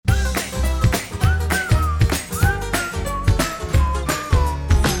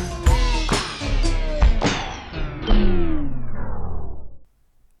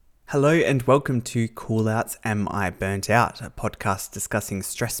Hello and welcome to Callouts Am I Burnt Out, a podcast discussing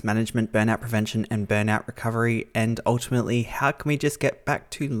stress management, burnout prevention and burnout recovery, and ultimately how can we just get back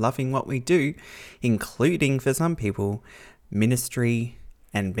to loving what we do, including for some people, ministry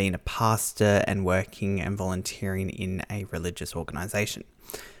and being a pastor and working and volunteering in a religious organisation.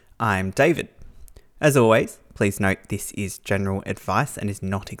 I'm David. As always, please note this is general advice and is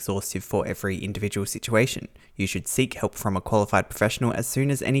not exhaustive for every individual situation. You should seek help from a qualified professional as soon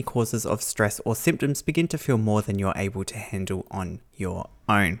as any causes of stress or symptoms begin to feel more than you're able to handle on your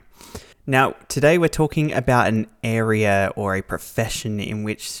own. Now, today we're talking about an area or a profession in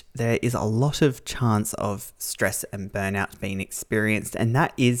which there is a lot of chance of stress and burnout being experienced, and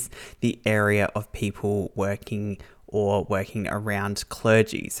that is the area of people working around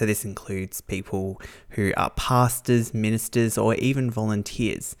clergy. So this includes people who are pastors, ministers, or even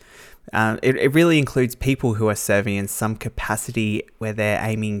volunteers. It really includes people who are serving in some capacity where they're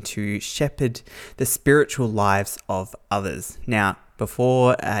aiming to shepherd the spiritual lives of others. Now,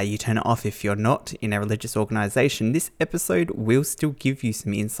 before you turn it off if you're not in a religious organisation, this episode will still give you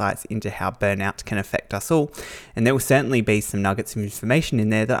some insights into how burnout can affect us all. And there will certainly be some nuggets of information in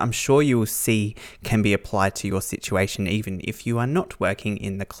there that I'm sure you will see can be applied to your situation, even if you are not working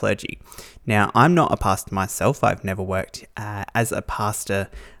in the clergy. Now, I'm not a pastor myself. I've never worked as a pastor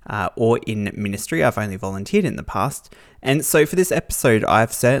or in ministry. I've only volunteered in the past. And so for this episode,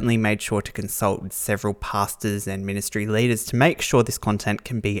 I've certainly made sure to consult with several pastors and ministry leaders to make sure this content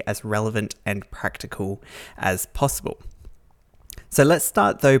can be as relevant and practical as possible. So let's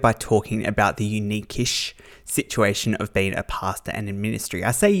start though by talking about the unique-ish situation of being a pastor and in ministry. I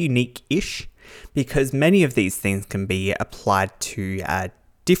say unique-ish because many of these things can be applied to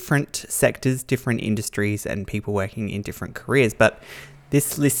different sectors, different industries, and people working in different careers. But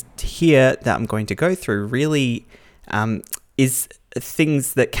this list here that I'm going to go through really is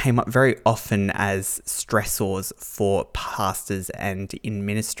things that came up very often as stressors for pastors and in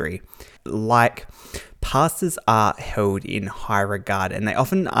ministry. Like, pastors are held in high regard and they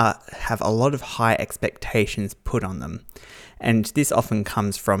often have a lot of high expectations put on them. And this often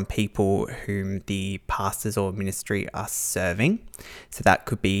comes from people whom the pastors or ministry are serving. So that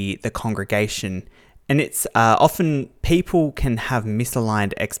could be the congregation. And it's often people can have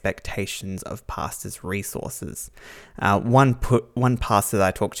misaligned expectations of pastors' resources. One pastor that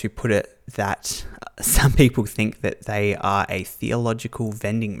I talked to put it that some people think that they are a theological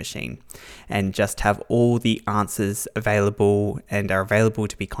vending machine and just have all the answers available and are available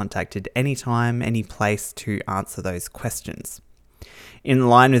to be contacted anytime, any place to answer those questions. In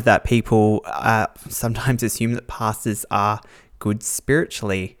line with that, people sometimes assume that pastors are good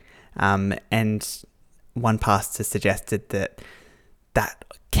spiritually, and one pastor suggested that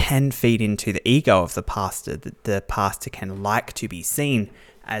can feed into the ego of the pastor, that the pastor can like to be seen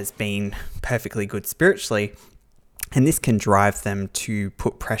as being perfectly good spiritually, and this can drive them to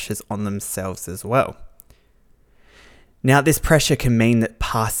put pressures on themselves as well. Now, this pressure can mean that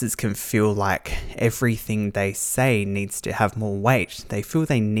pastors can feel like everything they say needs to have more weight. They feel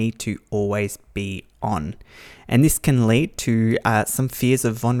they need to always be on. And this can lead to some fears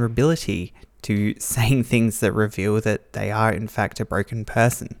of vulnerability, to saying things that reveal that they are in fact a broken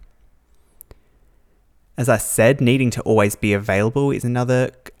person. As I said, needing to always be available is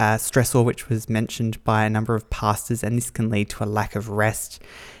another stressor which was mentioned by a number of pastors, and this can lead to a lack of rest.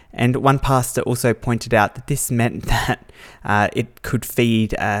 And one pastor also pointed out that this meant that it could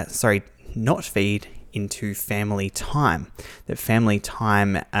not feed into family time, that family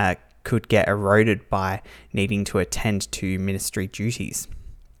time could get eroded by needing to attend to ministry duties.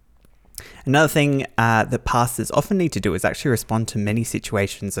 Another thing that pastors often need to do is actually respond to many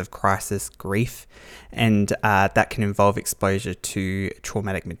situations of crisis, grief, and that can involve exposure to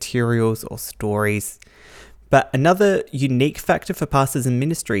traumatic materials or stories. But another unique factor for pastors and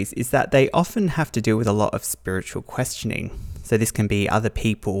ministries is that they often have to deal with a lot of spiritual questioning. So this can be other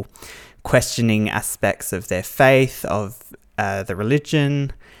people questioning aspects of their faith, of the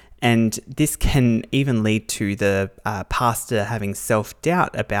religion, and this can even lead to the pastor having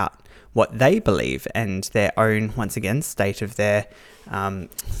self-doubt about what they believe and their own, once again, state of their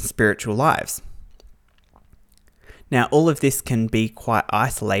spiritual lives. Now, all of this can be quite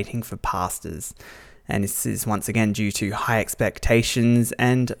isolating for pastors. And this is once again due to high expectations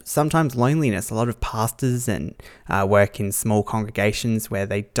and sometimes loneliness. A lot of pastors and work in small congregations where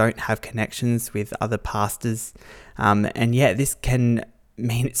they don't have connections with other pastors. And yet this can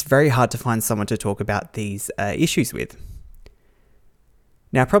mean it's very hard to find someone to talk about these issues with.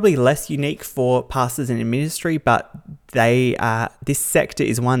 Now, probably less unique for pastors and in ministry, but this sector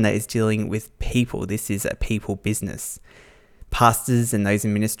is one that is dealing with people. This is a people business. Pastors and those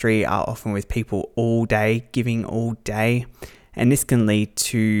in ministry are often with people all day, giving all day, and this can lead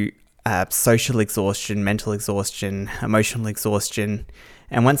to social exhaustion, mental exhaustion, emotional exhaustion.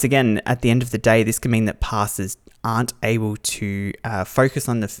 And once again, at the end of the day, this can mean that pastors aren't able to focus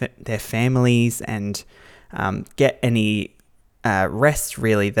on their families and get any rest,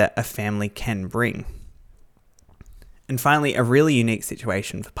 really, that a family can bring. And finally, a really unique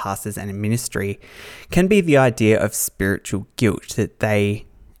situation for pastors and in ministry can be the idea of spiritual guilt, that they,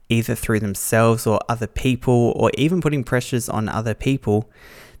 either through themselves or other people, or even putting pressures on other people,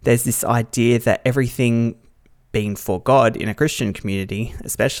 there's this idea that everything being for God in a Christian community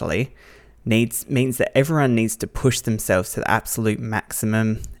especially means that everyone needs to push themselves to the absolute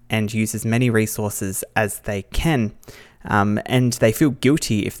maximum and use as many resources as they can. And they feel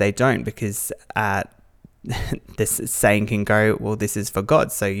guilty if they don't, because this saying can go, well, this is for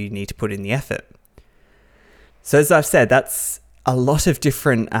God, so you need to put in the effort. So as I've said, that's a lot of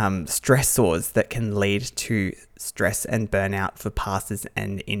different stressors that can lead to stress and burnout for pastors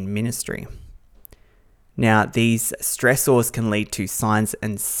and in ministry. Now, these stressors can lead to signs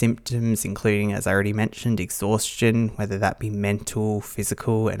and symptoms, including, as I already mentioned, exhaustion, whether that be mental,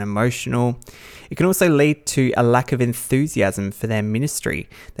 physical, and emotional. It can also lead to a lack of enthusiasm for their ministry.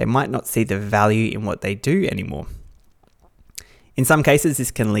 They might not see the value in what they do anymore. In some cases, this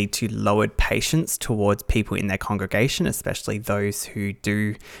can lead to lowered patience towards people in their congregation, especially those who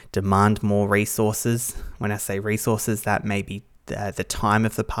do demand more resources. When I say resources, that may be the time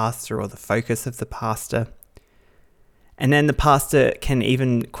of the pastor or the focus of the pastor. And then the pastor can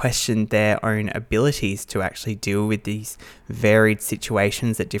even question their own abilities to actually deal with these varied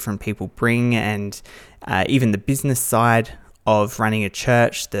situations that different people bring, and even the business side of running a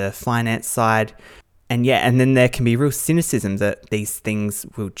church, the finance side. And then there can be real cynicism that these things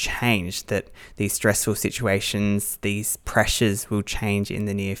will change, that these stressful situations, these pressures will change in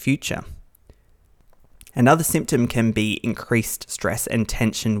the near future. Another symptom can be increased stress and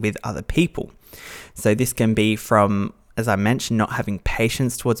tension with other people. So this can be from, as I mentioned, not having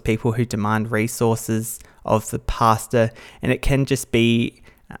patience towards people who demand resources of the pastor. And it can just be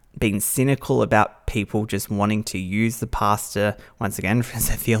being cynical about people just wanting to use the pastor, once again, as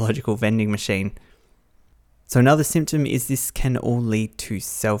a theological vending machine. So another symptom is this can all lead to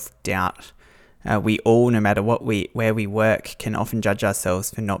self-doubt. We all, no matter where we work, can often judge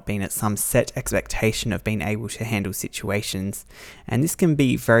ourselves for not being at some set expectation of being able to handle situations. And this can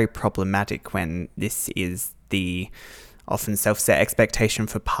be very problematic when this is the often self-set expectation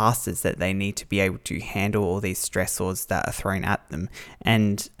for pastors, that they need to be able to handle all these stressors that are thrown at them.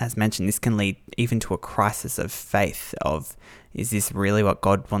 And as mentioned, this can lead even to a crisis of faith of, is this really what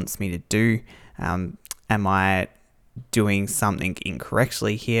God wants me to do? Am I doing something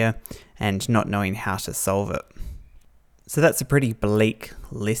incorrectly here, and not knowing how to solve it? So that's a pretty bleak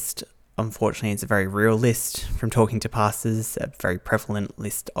list. Unfortunately, it's a very real list from talking to pastors, a very prevalent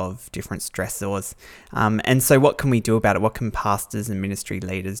list of different stressors. And so what can we do about it? What can pastors and ministry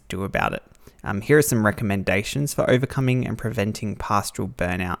leaders do about it? Here are some recommendations for overcoming and preventing pastoral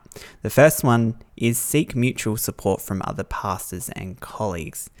burnout. The first one is seek mutual support from other pastors and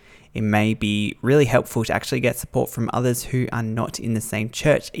colleagues. It may be really helpful to actually get support from others who are not in the same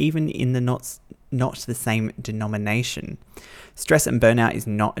church, even in the not the same denomination. Stress and burnout is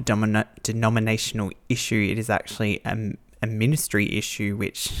not a denominational issue. It is actually a ministry issue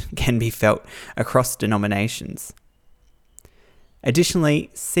which can be felt across denominations. Additionally,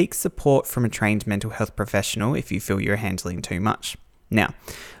 seek support from a trained mental health professional if you feel you're handling too much. Now,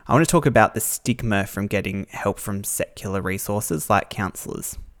 I want to talk about the stigma from getting help from secular resources like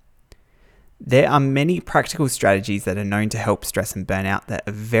counsellors. There are many practical strategies that are known to help stress and burnout that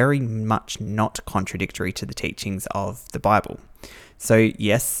are very much not contradictory to the teachings of the Bible. So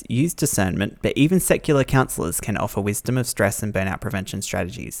yes, use discernment, but even secular counsellors can offer wisdom of stress and burnout prevention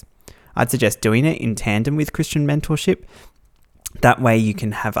strategies. I'd suggest doing it in tandem with Christian mentorship. That way you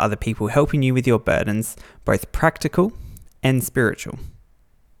can have other people helping you with your burdens, both practical and spiritual.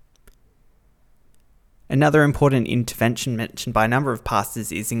 Another important intervention mentioned by a number of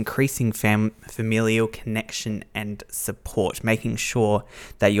pastors is increasing familial connection and support, making sure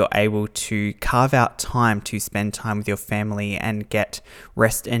that you're able to carve out time to spend time with your family and get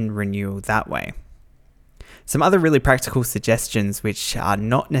rest and renewal that way. Some other really practical suggestions, which are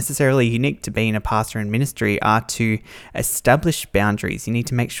not necessarily unique to being a pastor in ministry, are to establish boundaries. You need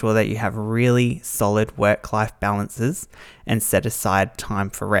to make sure that you have really solid work-life balances and set aside time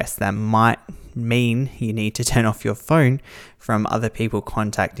for rest. That might mean you need to turn off your phone from other people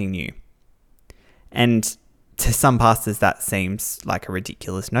contacting you. And To some pastors, that seems like a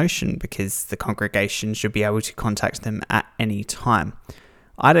ridiculous notion because the congregation should be able to contact them at any time.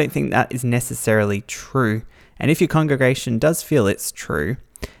 I don't think that is necessarily true. And if your congregation does feel it's true,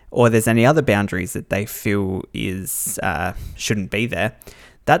 or there's any other boundaries that they feel shouldn't be there,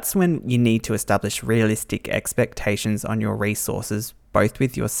 that's when you need to establish realistic expectations on your resources, both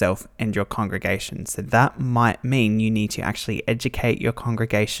with yourself and your congregation. So that might mean you need to actually educate your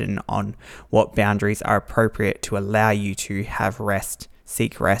congregation on what boundaries are appropriate to allow you to have rest,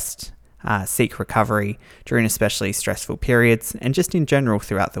 seek recovery during especially stressful periods, and just in general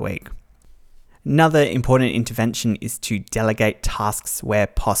throughout the week. Another important intervention is to delegate tasks where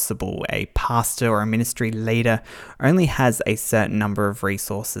possible. A pastor or a ministry leader only has a certain number of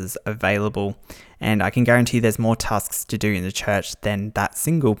resources available, and I can guarantee there's more tasks to do in the church than that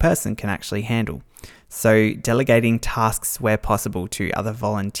single person can actually handle. So delegating tasks where possible to other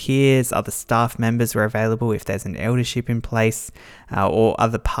volunteers, other staff members where available if there's an eldership in place, or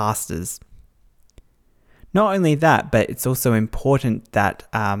other pastors. Not only that, but it's also important that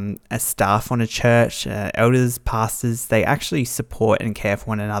a staff on a church, elders, pastors, they actually support and care for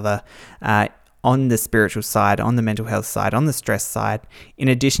one another on the spiritual side, on the mental health side, on the stress side, in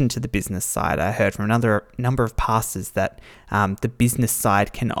addition to the business side. I heard from another number of pastors that the business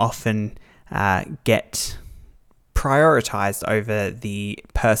side can often get prioritized over the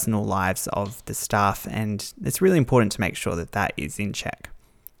personal lives of the staff, and it's really important to make sure that that is in check.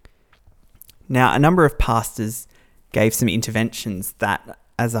 Now, a number of pastors gave some interventions that,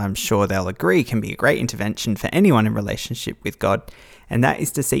 as I'm sure they'll agree, can be a great intervention for anyone in relationship with God, and that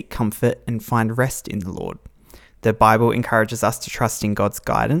is to seek comfort and find rest in the Lord. The Bible encourages us to trust in God's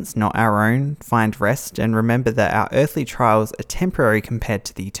guidance, not our own, find rest, and remember that our earthly trials are temporary compared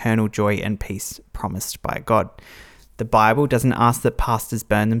to the eternal joy and peace promised by God. The Bible doesn't ask that pastors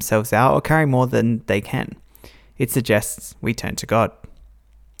burn themselves out or carry more than they can. It suggests we turn to God.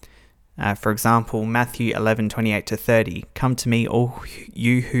 For example, Matthew 11:28-30, "Come to me, all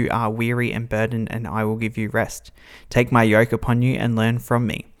you who are weary and burdened, and I will give you rest. Take my yoke upon you and learn from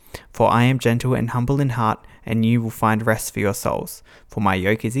me. For I am gentle and humble in heart, and you will find rest for your souls. For my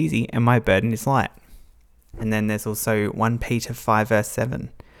yoke is easy and my burden is light." And then there's also 1 Peter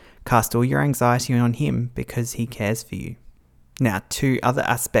 5:7, "Cast all your anxiety on him because he cares for you." Now, two other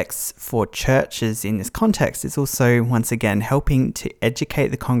aspects for churches in this context is also, once again, helping to educate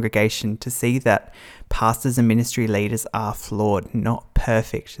the congregation to see that pastors and ministry leaders are flawed, not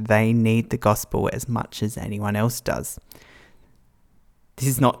perfect. They need the gospel as much as anyone else does. This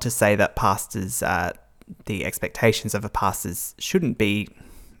is not to say that pastors, the expectations of a pastor shouldn't be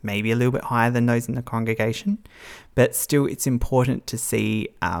maybe a little bit higher than those in the congregation, but still it's important to see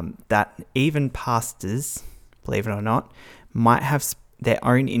that even pastors, believe it or not, might have their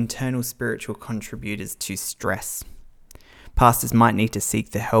own internal spiritual contributors to stress. Pastors might need to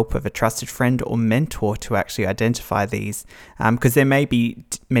seek the help of a trusted friend or mentor to actually identify these, because there may be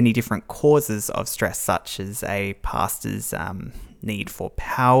many different causes of stress, such as a pastor's need for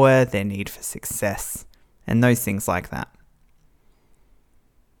power, their need for success, and those things like that.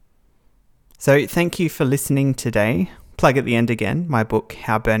 So thank you for listening today. Plug at the end again, my book,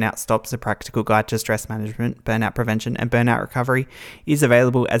 How Burnout Stops, A Practical Guide to Stress Management, Burnout Prevention and Burnout Recovery, is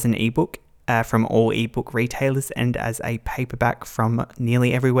available as an ebook from all ebook retailers and as a paperback from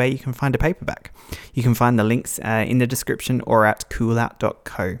nearly everywhere you can find a paperback. You can find the links in the description or at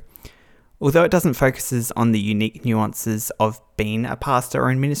coolout.co. Although it doesn't focus on the unique nuances of being a pastor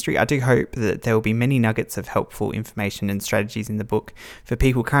or in ministry, I do hope that there will be many nuggets of helpful information and strategies in the book for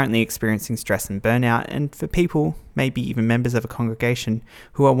people currently experiencing stress and burnout, and for people, maybe even members of a congregation,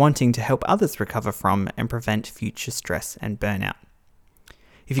 who are wanting to help others recover from and prevent future stress and burnout.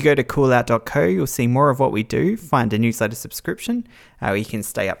 If you go to coolout.co, you'll see more of what we do, find a newsletter subscription, where you can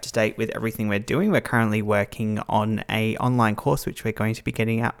stay up to date with everything we're doing. We're currently working on an online course, which we're going to be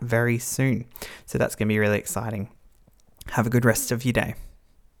getting out very soon. So that's going to be really exciting. Have a good rest of your day.